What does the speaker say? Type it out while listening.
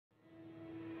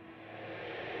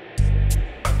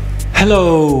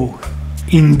Hello!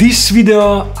 In this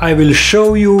video I will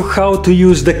show you how to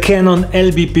use the Canon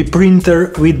LBP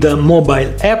printer with the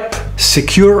mobile app,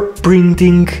 secure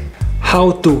printing,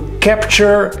 how to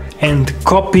capture and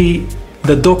copy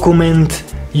the document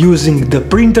using the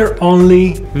printer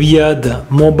only via the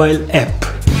mobile app.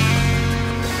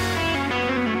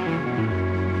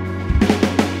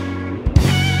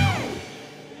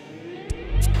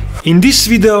 In this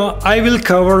video I will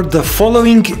cover the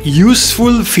following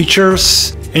useful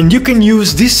features, and you can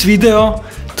use this video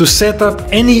to set up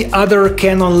any other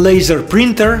Canon laser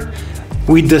printer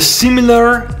with the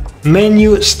similar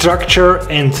menu structure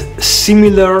and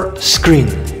similar screen.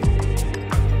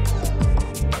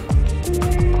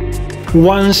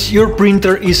 Once your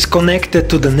printer is connected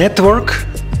to the network,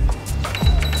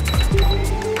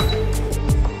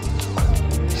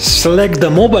 select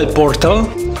the mobile portal,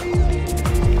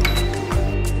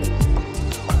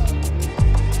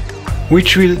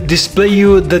 which will display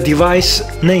you the device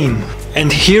name,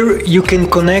 and here you can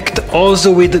connect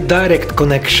also with direct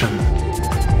connection.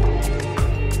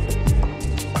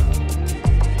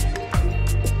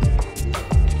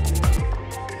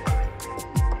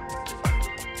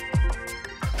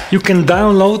 You can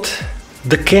download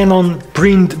the Canon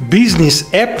PRINT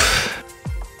Business App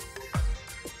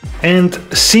and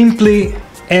simply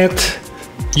add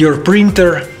your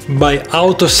printer by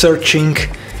auto-searching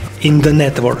in the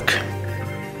network.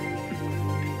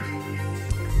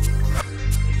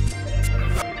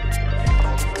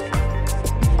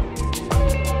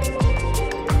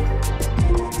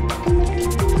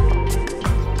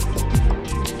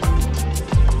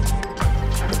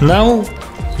 Now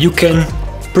you can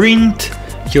print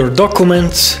your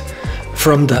documents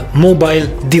from the mobile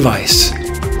device.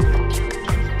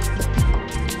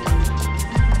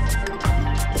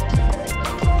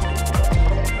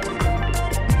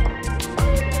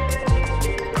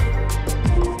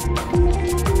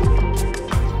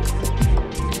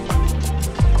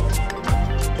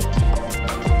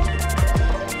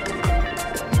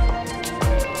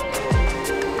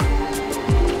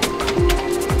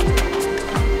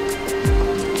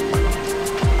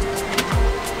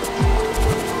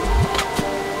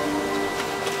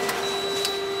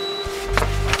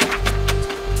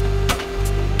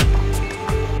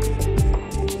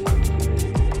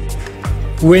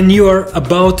 When you are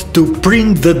about to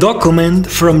print the document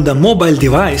from the mobile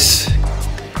device,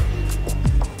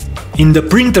 in the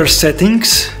printer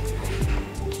settings,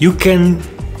 you can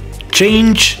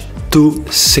change to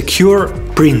Secure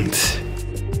Print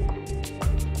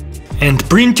and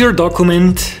print your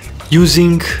document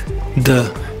using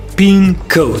the PIN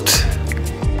code.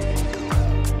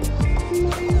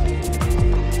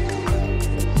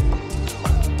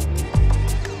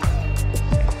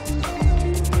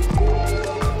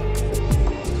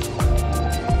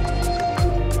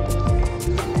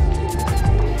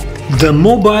 The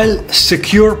mobile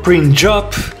secure print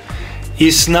job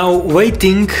is now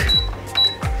waiting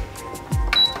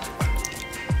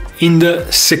in the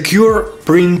Secure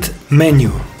Print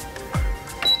menu.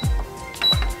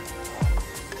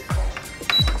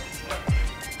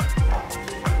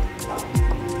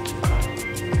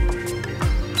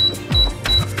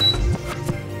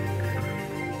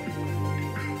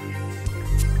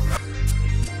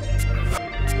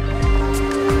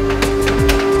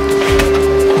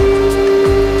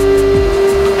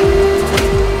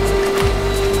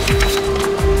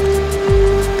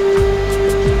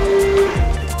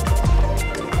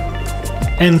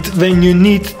 And when you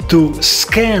need to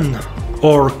scan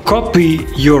or copy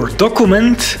your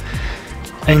document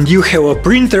and you have a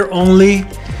printer only,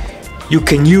 you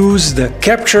can use the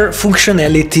capture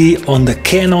functionality on the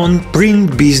Canon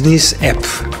PRINT Business App.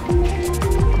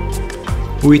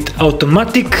 With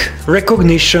automatic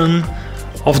recognition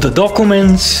of the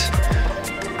documents,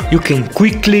 you can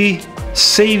quickly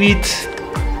save it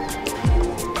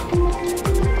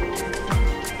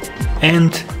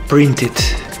and print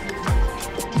it.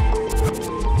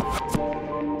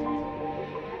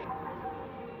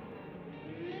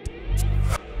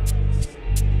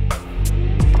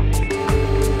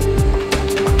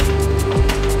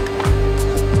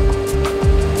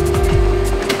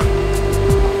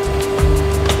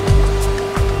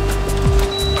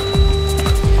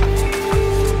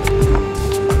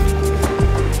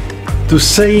 To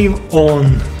save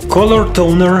on color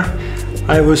toner,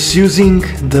 I was using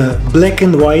the black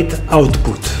and white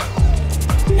output.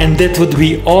 And that would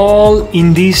be all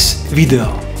in this video.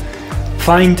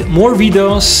 Find more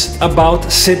videos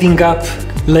about setting up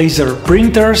laser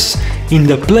printers in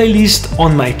the playlist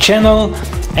on my channel,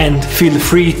 and feel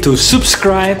free to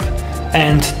subscribe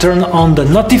and turn on the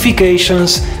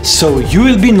notifications so you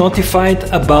will be notified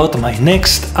about my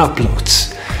next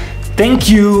uploads. Thank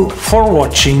you for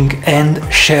watching and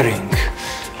sharing.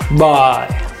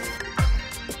 Bye!